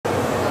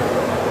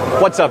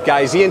What's up,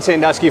 guys? Ian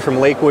Sandusky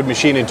from Lakewood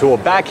Machine and Tool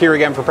back here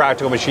again for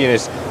Practical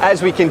Machinist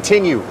as we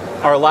continue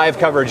our live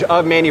coverage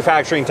of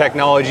Manufacturing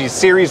Technology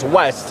Series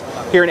West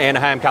here in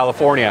Anaheim,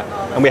 California.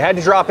 And we had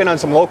to drop in on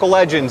some local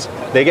legends.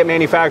 They get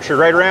manufactured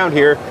right around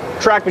here.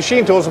 TRAK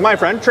Machine Tools with my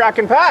friend, TRAK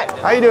and Pat.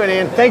 How you doing,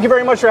 Ian? Thank you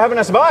very much for having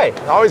us by.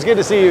 Always good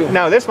to see you.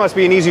 Now, this must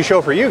be an easy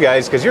show for you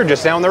guys because you're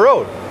just down the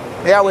road.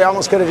 Yeah, we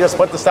almost could have just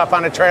put the stuff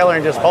on a trailer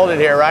and just pulled it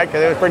here, right?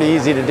 Because it was pretty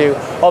easy to do.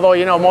 Although,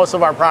 you know, most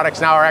of our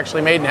products now are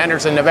actually made in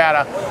Henderson,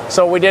 Nevada.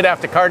 So we did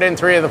have to cart in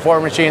 3 of the 4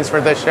 machines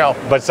for this show.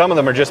 But some of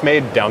them are just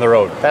made down the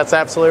road. That's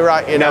absolutely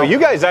right. Now, you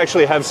guys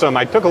actually have some,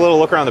 I took a little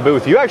look around the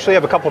booth. You actually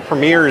have a couple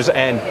premieres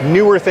and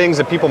newer things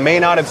that people may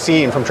not have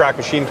seen from TRAK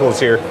Machine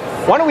Tools here.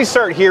 Why don't we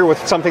start here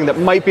with something that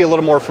might be a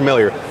little more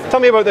familiar? Tell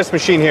me about this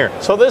machine here.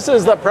 So this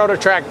is the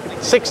ProtoTRAK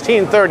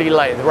 1630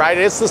 lathe, right?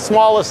 It's the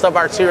smallest of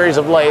our series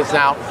of lathes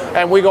now,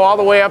 and we go all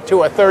the way up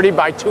to a 30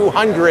 by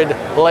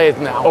 200 lathe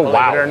now, believe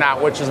it or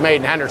not, which is made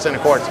in Henderson,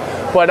 of course.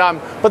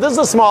 But this is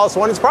the smallest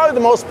one. It's probably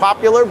the most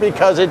popular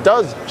because it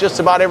does just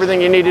about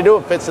everything you need to do.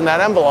 It fits in that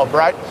envelope,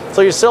 right?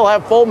 So you still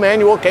have full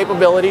manual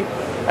capability,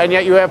 and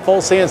yet you have full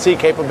CNC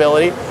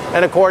capability.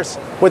 And of course,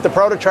 with the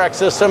ProtoTRAK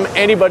system,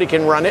 anybody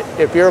can run it.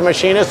 If you're a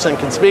machinist and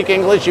can speak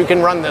English, you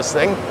can run this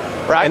thing.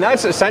 Right. And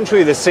that's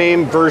essentially the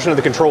same version of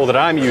the control that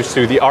I'm used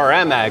to, the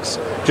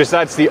RMX, just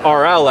that's the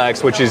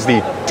RLX, which is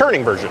the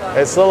turning version.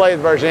 It's the lathe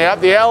version. Yep,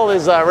 the L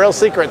is a real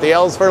secret. The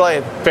L is for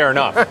lathe. Fair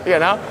enough. You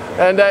know,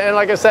 and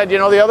like I said, you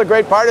know, the other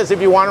great part is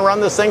if you want to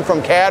run this thing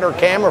from CAD or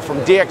CAM or from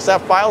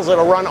DXF files,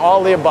 it'll run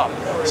all the above.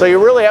 So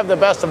you really have the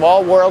best of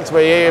all worlds,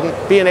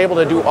 being able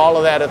to do all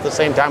of that at the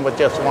same time with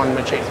just one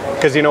machine.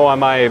 Because, you know,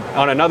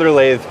 on another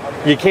lathe,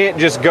 you can't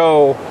just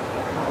go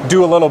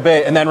do a little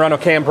bit and then run a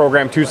CAM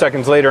program 2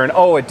 seconds later and,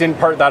 oh, it didn't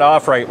part that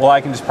off right. Well, I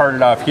can just part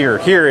it off here.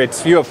 Here,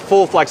 you have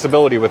full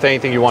flexibility with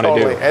anything you want to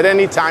do. At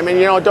any time. And,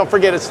 you know, don't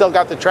forget, it's still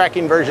got the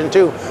tracking version,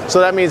 too. So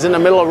that means in the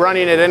middle of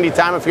running at any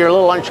time, if you're a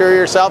little unsure of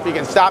yourself, you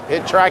can stop,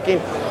 hit tracking,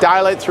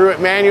 dial it through it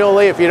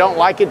manually. If you don't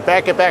like it,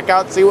 back it back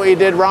out, see what you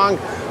did wrong.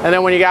 And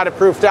then when you got it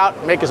proofed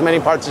out, make as many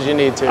parts as you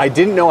need to. I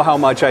didn't know how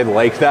much I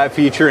liked that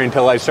feature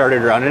until I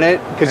started running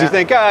it. Because you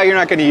think, you're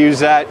not going to use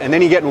that. And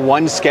then you get in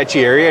one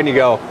sketchy area and you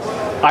go,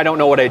 I don't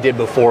know what I did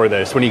before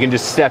this, when you can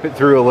just step it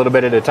through a little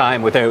bit at a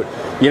time without,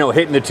 you know,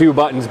 hitting the 2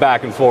 buttons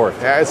back and forth.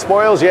 Yeah, it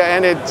spoils you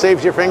and it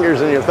saves your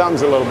fingers and your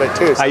thumbs a little bit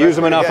too. So I use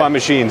them enough on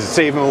machines,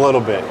 save them a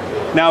little bit.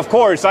 Now, of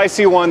course, I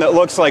see one that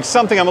looks like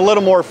something I'm a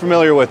little more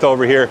familiar with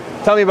over here.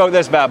 Tell me about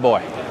this bad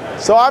boy.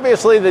 So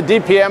obviously the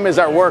DPM is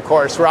our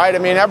workhorse, right? I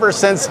mean, ever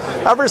since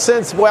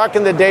back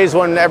in the days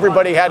when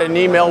everybody had an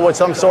email with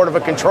some sort of a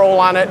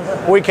control on it,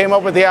 we came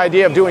up with the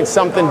idea of doing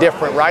something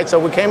different, right? So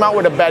we came out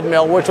with a bed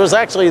mill, which was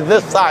actually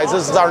this size.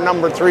 This is our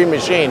number 3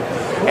 machine.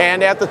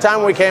 And at the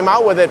time we came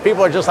out with it,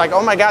 people are just like,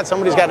 oh my God,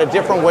 somebody's got a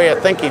different way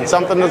of thinking,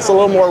 something that's a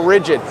little more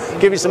rigid,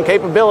 give you some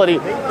capability.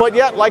 But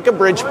yet, like a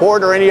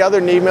Bridgeport or any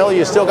other knee mill,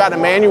 you still got a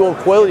manual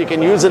quill. You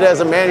can use it as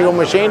a manual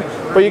machine,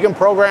 but you can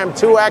program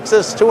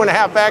 2-axis,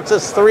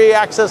 2.5-axis,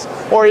 3-axis,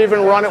 or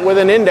even run it with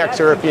an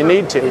indexer if you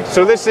need to.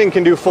 So this thing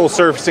can do full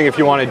surfacing if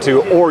you wanted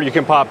to, or you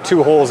can pop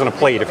 2 holes in a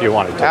plate if you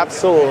wanted to.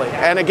 Absolutely.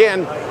 And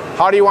again,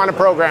 how do you want to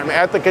program?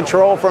 At the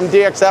control, from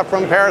DXF,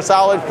 from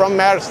Parasolid, from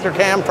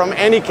Mastercam, from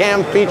any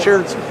cam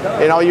features,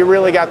 you know, you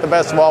really got the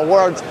best of all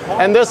worlds.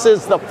 And this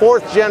is the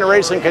 4th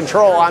generation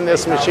control on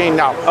this machine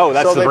now. Oh,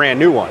 that's the brand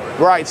new one.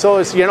 Right. So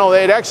it's, you know,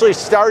 it actually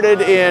started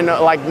in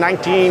like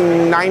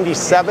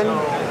 1997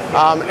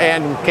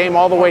 and came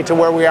all the way to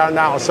where we are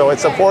now. So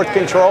it's a 4th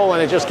control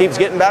and it just keeps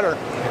getting better.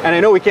 And I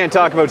know we can't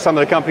talk about some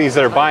of the companies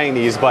that are buying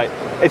these, but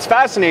it's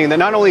fascinating that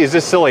not only is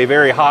this still a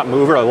very hot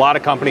mover, a lot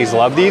of companies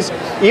love these,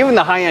 even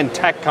the high-end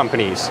tech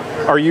companies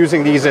are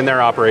using these in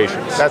their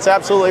operations. That's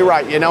absolutely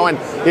right, you know, and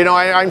you know,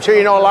 I'm sure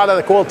you know a lot of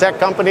the cool tech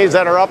companies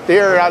that are up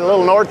here a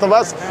little north of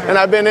us, and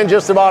I've been in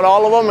just about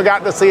all of them and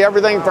gotten to see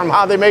everything from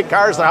how they make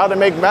cars to how they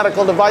make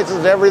medical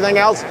devices to everything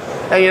else.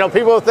 And you know,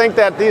 people think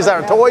that these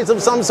are toys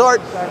of some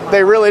sort.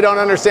 They really don't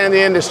understand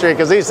the industry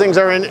because these things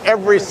are in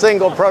every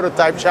single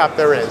prototype shop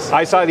there is.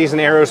 I saw these in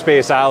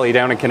Aerospace Alley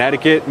down in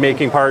Connecticut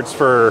making parts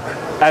for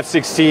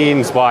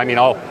F-16s. Well, I mean,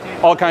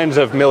 all kinds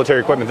of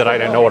military equipment that I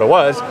didn't know what it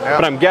was,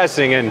 but I'm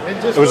guessing, and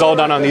it was all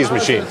done on these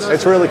machines.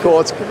 It's really cool.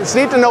 It's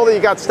neat to know that you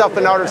got stuff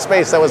in outer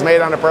space that was made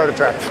on a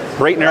ProtoTRAK.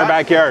 Right in our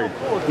backyard.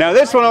 Now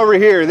this one over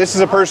here, this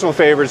is a personal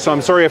favorite, so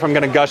I'm sorry if I'm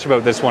going to gush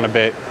about this one a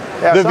bit.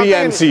 Yeah, the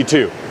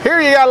VMC2.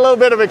 Here you got a little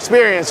bit of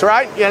experience,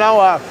 right? You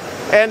know,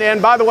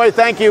 and by the way,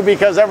 thank you,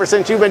 because ever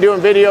since you've been doing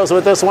videos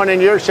with this one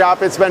in your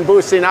shop, it's been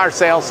boosting our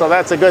sales, so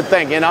that's a good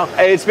thing, you know?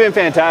 It's been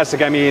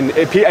fantastic. I mean,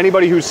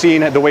 anybody who's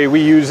seen the way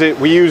we use it,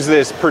 we use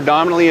this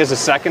predominantly as a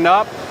second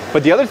op,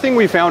 but the other thing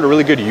we found a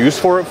really good use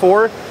for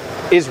it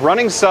is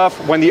running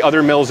stuff when the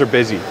other mills are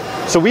busy.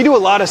 So we do a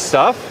lot of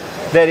stuff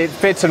that it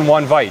fits in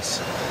one vise.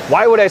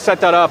 Why would I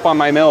set that up on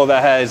my mill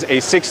that has a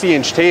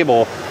 60-inch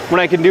table when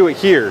I can do it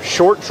here?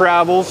 Short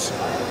travels,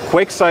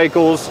 quick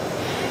cycles,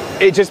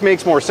 it just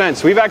makes more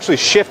sense. We've actually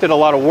shifted a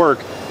lot of work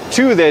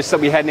to this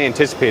that we hadn't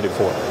anticipated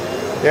for.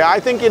 Yeah,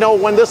 I think, you know,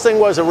 when this thing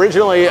was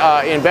originally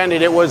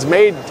invented, it was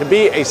made to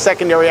be a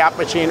secondary op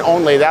machine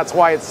only. That's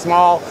why it's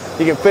small.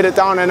 You can fit it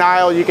down an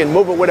aisle. You can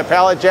move it with a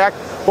pallet jack.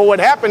 But what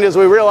happened is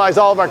we realized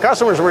all of our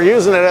customers were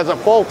using it as a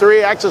full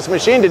 3-axis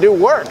machine to do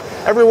work,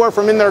 everywhere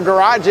from in their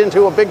garage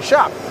into a big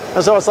shop.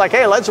 And so it's like,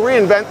 hey, let's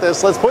reinvent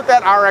this. Let's put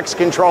that RX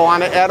control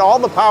on it, add all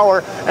the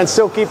power, and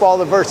still keep all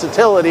the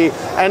versatility.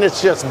 And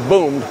it's just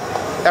boomed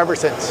ever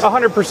since.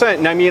 100%.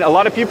 And I mean, a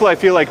lot of people, I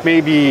feel like,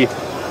 maybe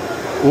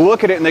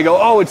look at it and they go,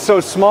 oh, it's so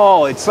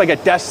small. It's like a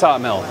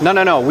desktop mill. No,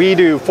 no, no. We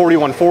do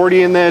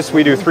 4140 in this.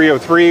 We do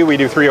 303. We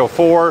do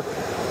 304.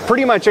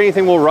 Pretty much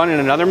anything will run in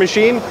another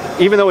machine.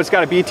 Even though it's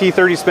got a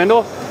BT30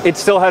 spindle, it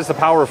still has the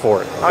power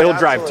for it. It'll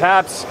drive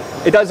taps.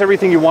 It does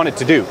everything you want it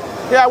to do.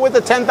 Yeah, with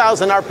the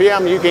 10,000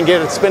 RPM, you can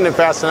get it spinning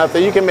fast enough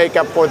that you can make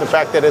up for the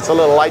fact that it's a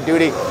little light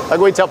duty. Like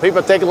we tell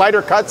people, take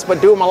lighter cuts,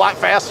 but do them a lot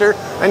faster,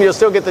 and you'll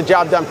still get the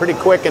job done pretty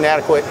quick and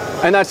adequate.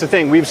 And that's the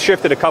thing. We've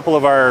shifted a couple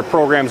of our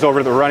programs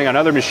over that we're running on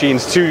other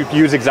machines to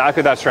use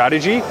exactly that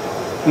strategy.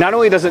 Not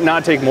only does it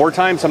not take more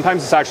time,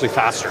 sometimes it's actually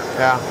faster.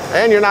 Yeah,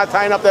 and you're not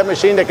tying up that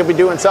machine that could be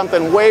doing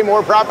something way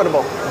more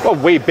profitable. Well,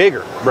 way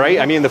bigger, right?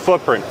 I mean, the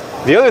footprint.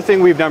 The other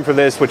thing we've done for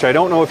this, which I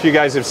don't know if you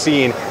guys have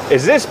seen,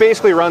 is this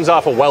basically runs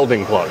off a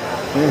welding plug.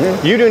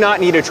 You do not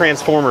need a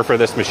transformer for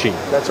this machine.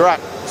 That's right.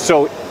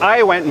 So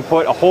I went and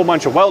put a whole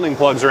bunch of welding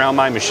plugs around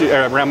my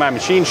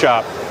machine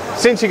shop.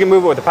 Since you can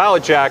move it with a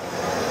pallet jack,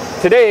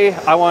 today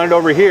I want it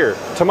over here.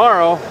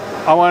 Tomorrow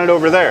I want it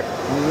over there.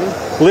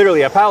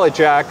 Literally a pallet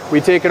jack, we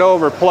take it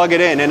over, plug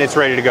it in, and it's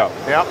ready to go.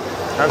 Yep,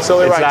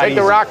 absolutely right. Take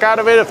the rock out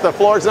of it if the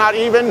floor's not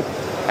even,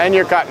 and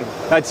you're cutting.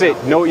 That's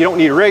it. No, you don't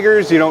need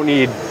riggers, you don't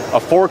need a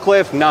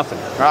forklift, nothing.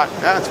 Right,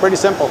 yeah, it's pretty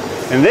simple.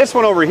 And this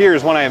one over here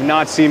is one I have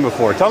not seen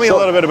before. Tell me a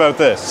little bit about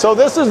this. So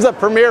this is the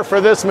premiere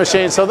for this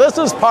machine. So this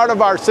is part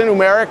of our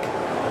Cinumeric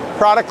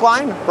product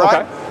line,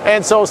 right? Okay.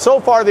 And so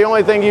far, the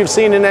only thing you've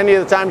seen in any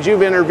of the times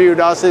you've interviewed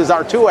us is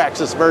our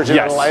 2-axis version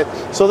of the lathe.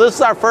 So this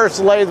is our first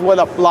lathe with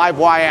a live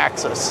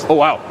Y-axis. Oh,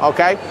 wow.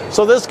 Okay,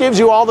 so this gives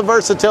you all the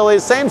versatility.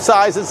 Same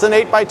size, it's an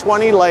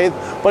 8x20 lathe,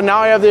 but now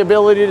I have the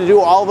ability to do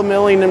all the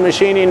milling and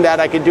machining that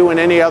I could do in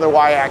any other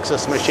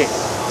Y-axis machine.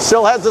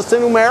 Still has the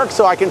Cinumeric,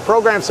 so I can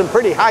program some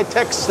pretty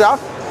high-tech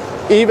stuff,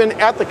 even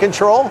at the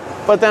control,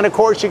 but then of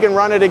course you can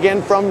run it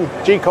again from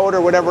G-code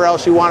or whatever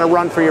else you want to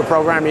run for your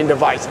programming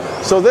device.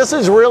 So this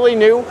is really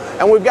new,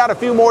 and we've got a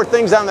few more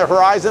things on the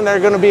horizon that are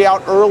going to be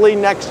out early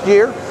next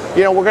year.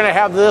 You know, we're going to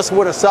have this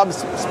with a sub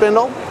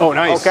spindle. Oh,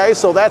 nice. Okay,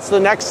 so that's the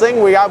next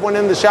thing. We have one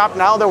in the shop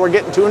now that we're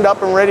getting tuned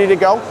up and ready to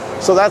go.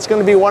 So that's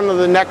going to be one of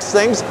the next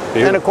things.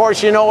 Beautiful. And of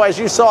course, you know, as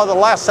you saw the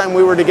last time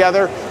we were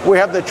together, we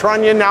have the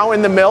trunnion now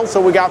in the mill.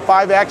 So we got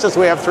 5-axis,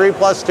 we have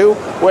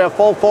 3+2, we have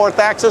full 4th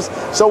axis.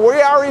 So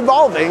we are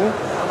evolving.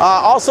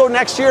 Also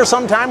next year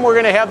sometime we're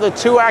going to have the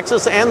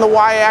 2-axis and the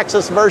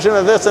Y-axis version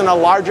of this in a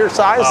larger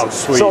size. Oh,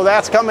 sweet. So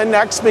that's coming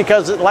next,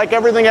 because like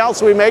everything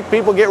else we make,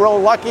 people get real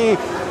lucky.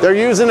 They're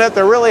using it,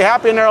 they're really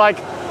happy, and they're like,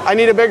 I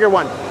need a bigger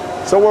one.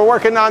 So we're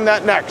working on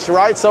that next,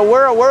 right? So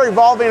we're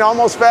evolving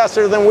almost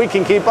faster than we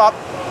can keep up.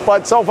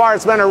 But so far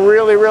it's been a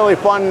really, really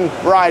fun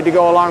ride to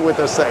go along with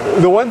this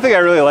thing. The one thing I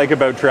really like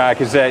about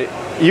TRAK is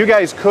that you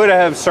guys could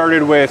have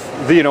started with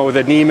the, you know,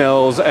 the knee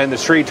mills and the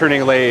straight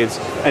turning lathes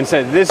and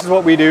said, this is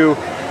what we do,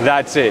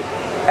 that's it.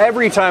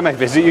 Every time I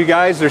visit you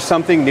guys, there's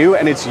something new,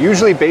 and it's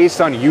usually based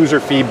on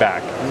user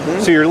feedback.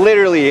 So you're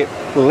literally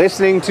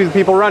listening to the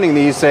people running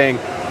these saying,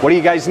 what do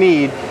you guys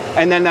need?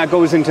 And then that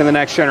goes into the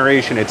next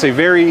generation. It's a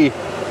very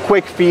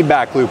quick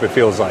feedback loop, it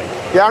feels like.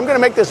 Yeah, I'm going to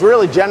make this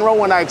really general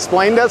when I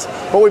explain this,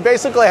 but we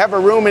basically have a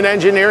room in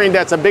engineering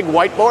that's a big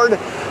whiteboard,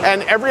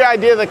 and every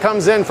idea that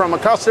comes in from a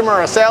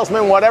customer, a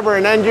salesman, whatever,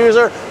 an end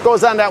user,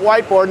 goes on that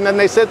whiteboard, and then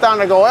they sit down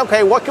and go,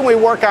 okay, what can we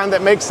work on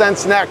that makes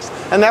sense next?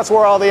 And that's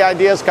where all the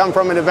ideas come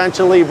from and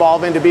eventually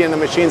evolve into being the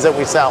machines that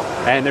we sell.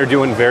 And they're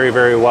doing very,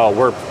 very well.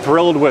 We're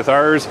thrilled with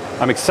ours.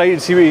 I'm excited to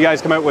see what you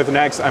guys come out with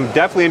next. I'm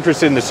definitely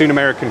interested in the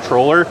Cinumeric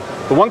controller.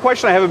 The one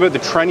question I have about the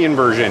trunnion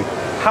version,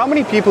 how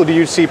many people do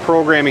you see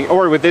programming,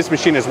 or with this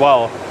machine as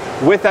well,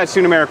 with that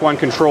Cinumeric 1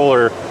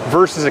 controller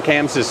versus a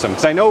cam system?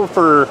 Because I know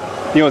for,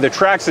 you know, the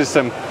TRAK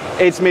system,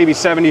 it's maybe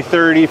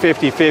 70-30,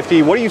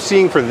 50-50. What are you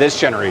seeing for this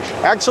generation?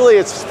 Actually,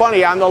 it's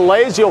funny. On the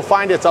lathes, you'll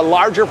find it's a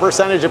larger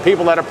percentage of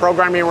people that are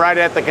programming right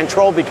at the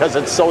control because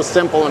it's so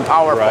simple and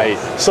powerful. Right.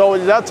 So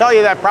they'll tell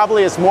you that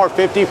probably it's more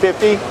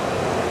 50-50.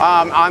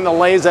 On the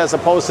lathes as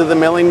opposed to the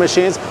milling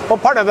machines.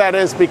 But part of that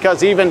is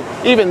because even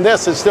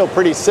this is still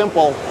pretty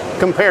simple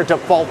compared to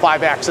full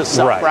 5-axis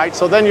stuff, right?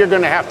 So then you're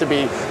going to have to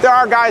be, there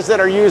are guys that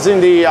are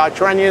using the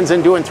trunnions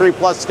and doing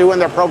 3+2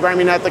 and they're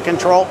programming at the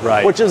control,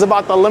 which is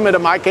about the limit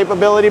of my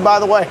capability, by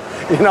the way.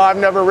 You know, I've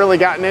never really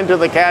gotten into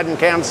the CAD and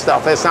CAM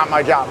stuff. It's not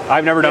my job.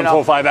 I've never done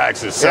full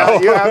 5-axis, so. Yeah,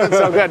 you haven't,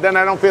 so good. Then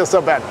I don't feel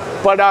so bad.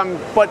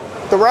 But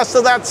the rest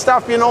of that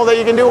stuff, you know, that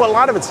you can do, a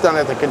lot of it's done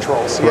at the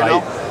controls, you know.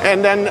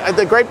 And then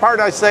the great part,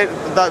 I say,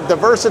 the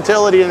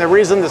versatility and the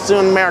reason the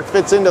Sumac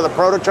fits into the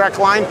ProtoTRAK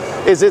line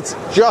is it's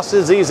just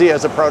as easy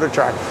as a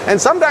ProtoTRAK. And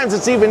sometimes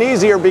it's even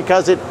easier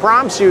because it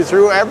prompts you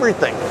through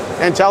everything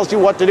and tells you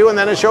what to do, and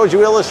then it shows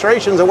you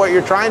illustrations of what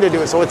you're trying to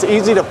do. So it's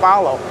easy to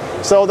follow.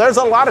 So there's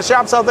a lot of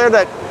shops out there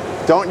that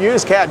don't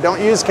use CAD,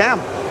 don't use CAM,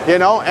 you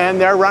know, and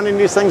they're running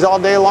these things all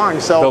day long.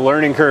 So the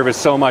learning curve is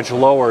so much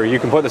lower. You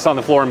can put this on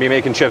the floor and be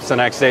making chips the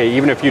next day,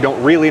 even if you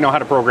don't really know how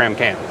to program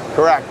CAM.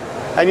 Correct.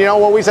 And you know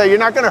what we say, you're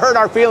not going to hurt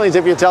our feelings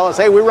if you tell us,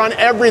 hey, we run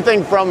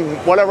everything from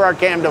whatever our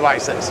CAM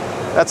device is.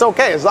 That's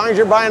okay. As long as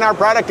you're buying our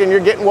product and you're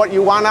getting what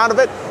you want out of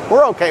it,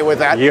 we're okay with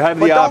that. You have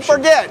the option.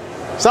 But don't forget,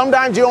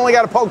 sometimes you only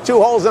got to poke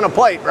 2 holes in a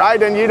plate, right?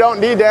 And you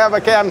don't need to have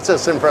a CAM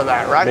system for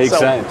that, right? Makes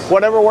sense.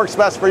 Whatever works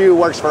best for you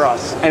works for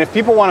us. And if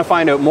people want to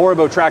find out more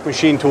about TRAK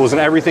machine tools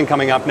and everything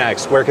coming up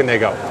next, where can they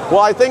go? Well,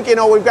 I think, you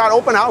know, we've got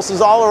open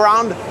houses all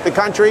around the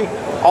country,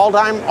 all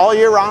time, all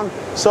year round.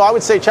 So I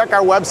would say check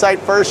our website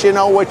first, you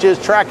know, which is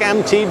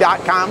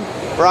trakmt.com,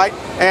 right?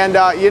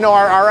 And, you know,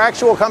 our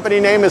actual company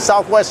name is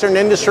Southwestern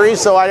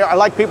Industries, so I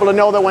like people to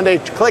know that when they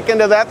click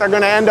into that, they're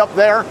going to end up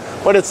there.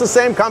 But it's the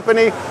same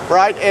company,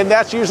 right? And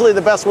that's usually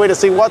the best way to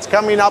see what's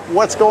coming up,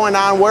 what's going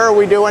on, where are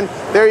we doing.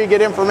 There you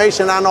get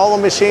information on all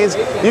the machines.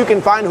 You can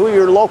find who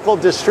your local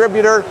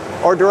distributor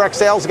or direct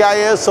sales guy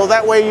is, so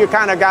that way you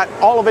kind of got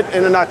all of it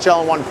in a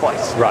nutshell in one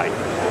place. Right.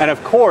 And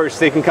of course,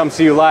 they can come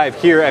see you live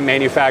here at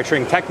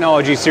Manufacturing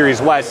Technology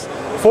Series West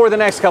for the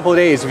next couple of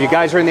days. If you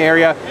guys are in the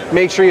area,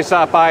 make sure you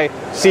stop by,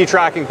 see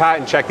Tracking Pat,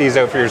 and check these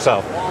out for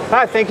yourself.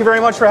 Pat, thank you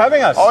very much for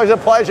having us. Always a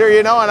pleasure,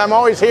 you know, and I'm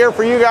always here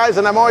for you guys,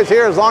 and I'm always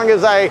here as long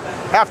as I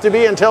have to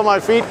be until my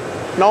feet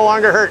no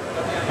longer hurt.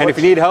 And if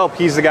you need help,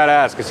 he's the guy to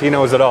ask because he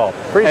knows it all.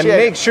 Appreciate it. And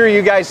make sure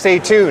you guys stay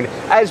tuned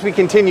as we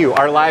continue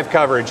our live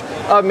coverage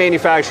of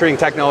Manufacturing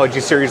Technology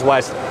Series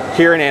West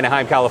here in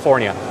Anaheim,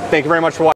 California. Thank you very much for watching.